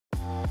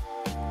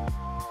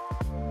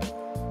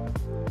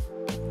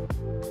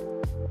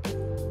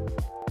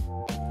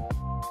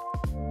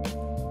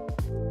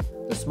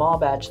small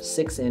batch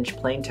 6-inch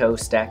plain toe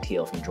stacked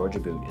heel from Georgia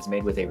Boot is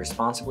made with a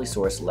responsibly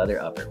sourced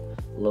leather upper.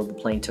 Below the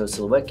plain toe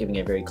silhouette giving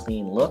a very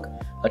clean look.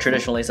 A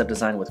traditional lace-up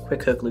design with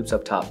quick hook loops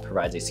up top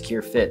provides a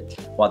secure fit,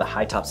 while the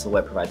high top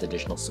silhouette provides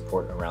additional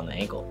support around the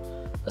ankle.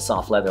 A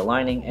soft leather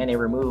lining and a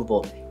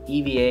removable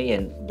EVA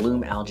and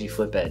bloom algae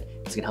footbed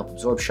is going to help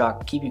absorb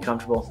shock, keep you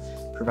comfortable,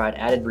 provide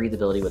added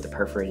breathability with the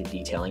perforated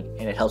detailing,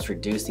 and it helps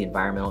reduce the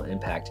environmental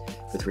impact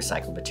with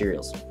recycled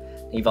materials.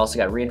 You've also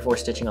got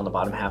reinforced stitching on the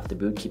bottom half of the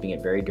boot, keeping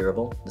it very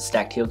durable. The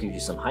stacked heel gives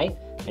you some height,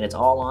 and it's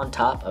all on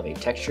top of a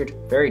textured,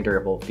 very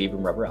durable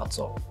Vibram rubber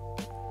outsole.